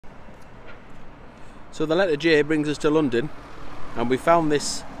So the letter J brings us to London, and we found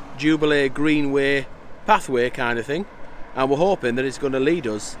this Jubilee Greenway pathway kind of thing, and we're hoping that it's going to lead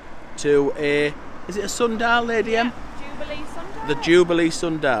us to a, is it a sundial, Lady M? Jubilee sundial. The Jubilee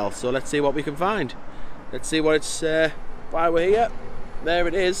sundial. So let's see what we can find. Let's see what it's, why we're here. There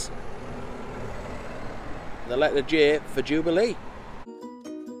it is. The letter J for Jubilee.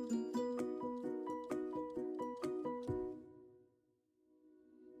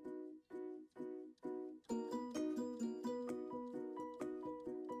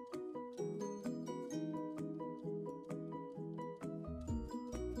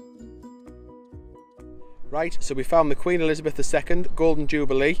 Right, so we found the Queen Elizabeth II Golden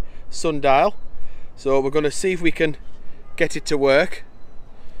Jubilee sundial. So we're going to see if we can get it to work.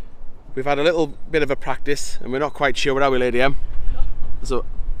 We've had a little bit of a practice and we're not quite sure, are we, Lady M? No. So it's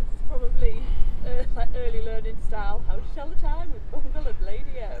probably like early learning style, how to tell the time with Bungle and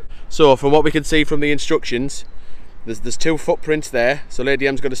Lady M. So from what we can see from the instructions, there's 2 footprints there. So Lady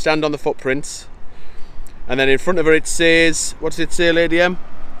M's going to stand on the footprints. And then in front of her it says, what does it say, Lady M?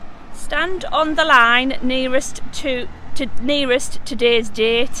 Stand on the line nearest to today's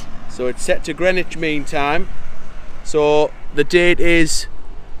date. So it's set to Greenwich Mean Time. So the date is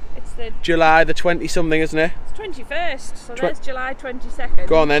July the 20 something, isn't it? It's 21st, so there's July 22nd.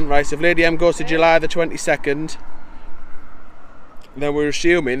 Go on then, right, so if Lady M goes to July the 22nd, then we're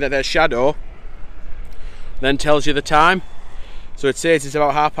assuming that their shadow then tells you the time. So it says it's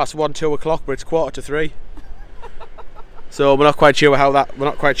about 1:30, 2 o'clock, but it's 2:45. So we're not quite sure how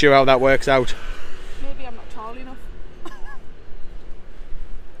that works out. Maybe I'm not tall enough.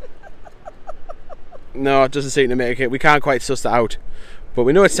 No, it doesn't seem to make it. We can't quite suss that out. But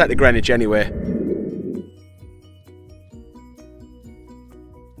we know it's set to Greenwich anyway.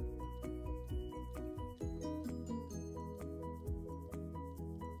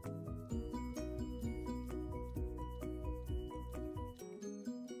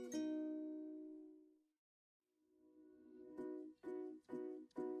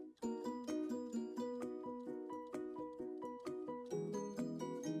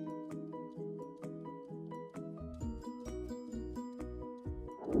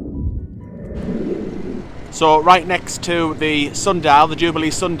 So right next to the sundial, the Jubilee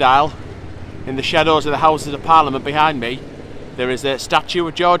sundial, in the shadows of the Houses of Parliament behind me, there is a statue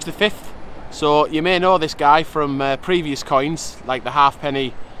of George V. So you may know this guy from previous coins, like the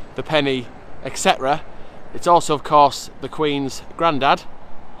halfpenny, the penny, etc. It's also, of course, the Queen's granddad.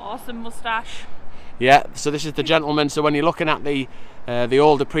 Awesome moustache. Yeah, so this is the gentleman, so when you're looking at the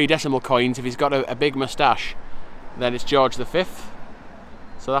older pre-decimal coins, if he's got a big moustache, then it's George V.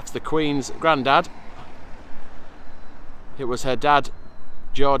 So that's the Queen's granddad. It was her dad,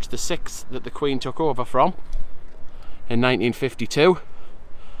 George VI, that the Queen took over from in 1952.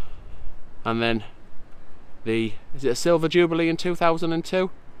 And then is it a Silver Jubilee in 2002?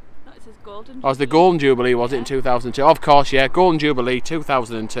 No, it says Golden Jubilee. Oh, it was the Golden Jubilee, was it, in 2002? Of course, yeah, Golden Jubilee,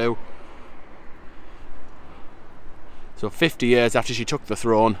 2002. So 50 years after she took the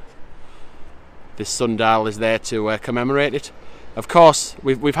throne, this sundial is there to commemorate it. Of course,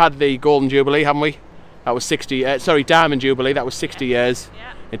 we've had the Golden Jubilee, haven't we? That was 60. Sorry, Diamond Jubilee. That was 60 years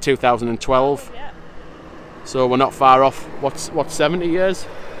in 2012. Yeah. So we're not far off. What's 70 years?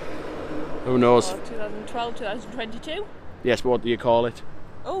 Who knows? 2012, 2022. Yes, but what do you call it?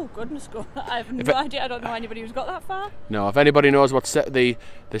 Oh goodness, I have no idea. I don't know anybody who's got that far. No, if anybody knows what the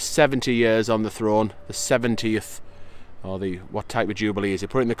 70 years on the throne, the 70th, or what type of Jubilee is it?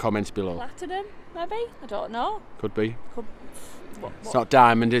 Put it in the comments below. Platinum, maybe. I don't know. Could be. What? It's not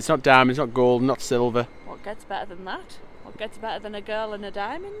diamond. It's not diamond. It's not gold. Not silver. What gets better than that? What gets better than a girl and her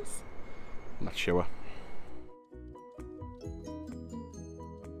diamonds? Not sure.